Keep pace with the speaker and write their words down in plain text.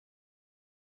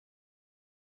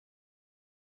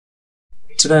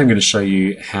Today I'm going to show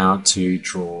you how to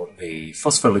draw the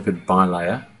phospholipid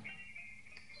bilayer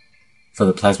for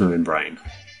the plasma membrane.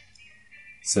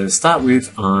 So to start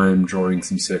with, I'm drawing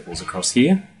some circles across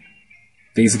here.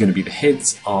 These are going to be the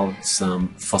heads of some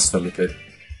phospholipid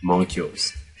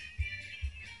molecules.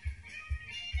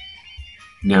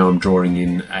 Now I'm drawing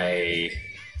in a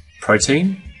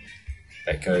protein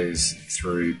that goes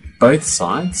through both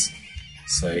sides.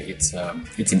 So it's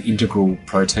an integral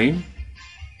protein.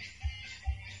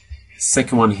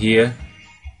 Second one here,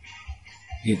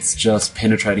 it's just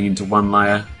penetrating into one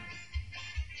layer.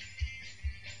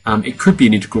 It could be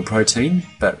an integral protein,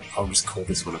 but I'll just call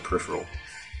this one a peripheral.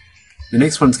 The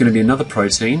next one's going to be another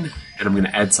protein, and I'm going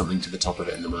to add something to the top of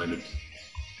it in a moment.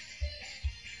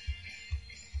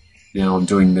 Now I'm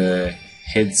doing the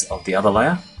heads of the other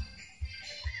layer.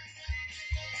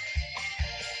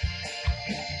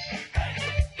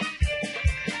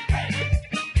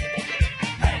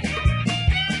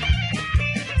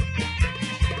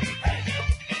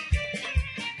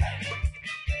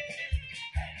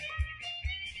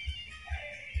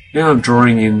 Now I'm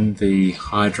drawing in the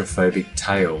hydrophobic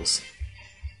tails.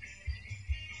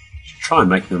 Try and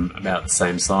make them about the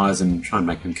same size and try and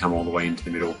make them come all the way into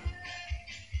the middle.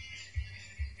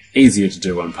 Easier to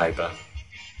do on paper.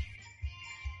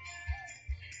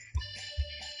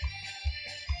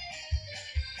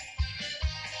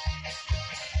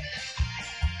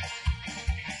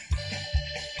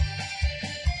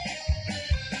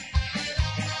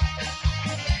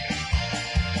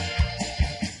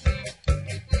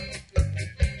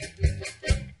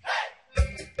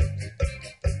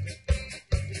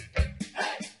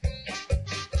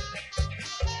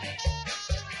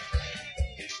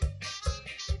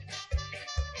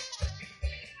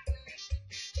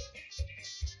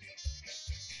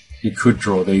 You could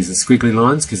draw these as squiggly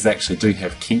lines because they actually do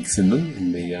have kinks in them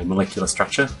in the molecular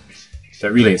structure,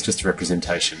 but really it's just a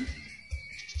representation.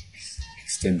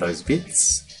 Extend those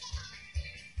bits.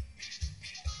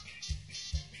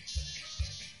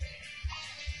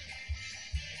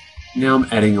 Now I'm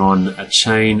adding on a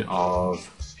chain of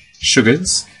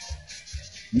sugars.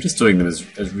 I'm just doing them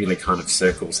as really kind of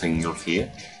circles hanging off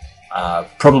here.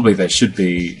 Probably they should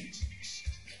be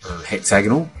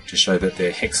hexagonal to show that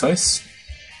they're hexose,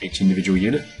 each individual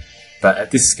unit, but at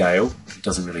this scale it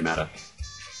doesn't really matter.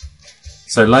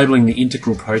 So labeling the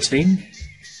integral protein,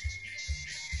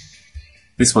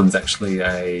 this one's actually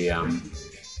a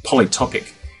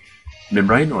polytopic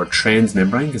membrane or a trans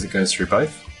membrane because it goes through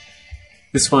both.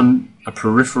 This one a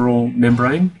peripheral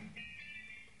membrane.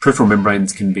 Peripheral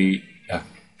membranes can be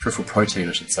peripheral protein,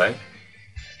 I should say.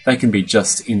 They can be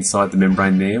just inside the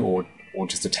membrane there or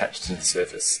just attached to the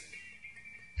surface.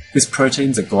 This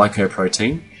protein's a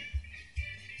glycoprotein.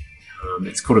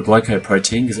 It's called a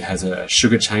glycoprotein because it has a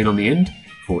sugar chain on the end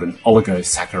called an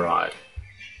oligosaccharide.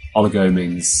 Oligo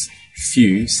means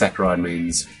few, saccharide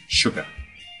means sugar.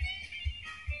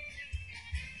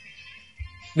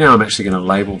 Now I'm actually going to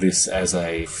label this as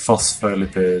a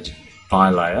phospholipid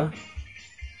bilayer.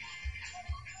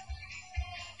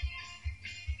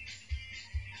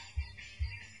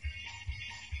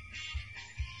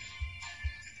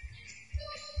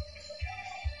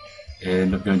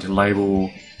 And I'm going to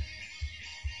label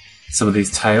some of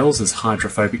these tails as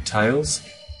hydrophobic tails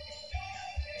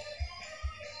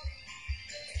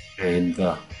and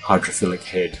the hydrophilic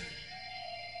head.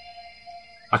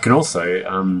 I can also,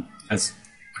 I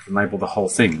can label the whole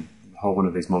thing, the whole one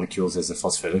of these molecules as a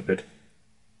phospholipid.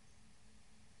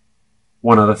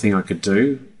 One other thing I could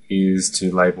do is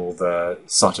to label the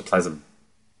cytoplasm.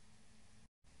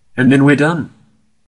 And then we're done.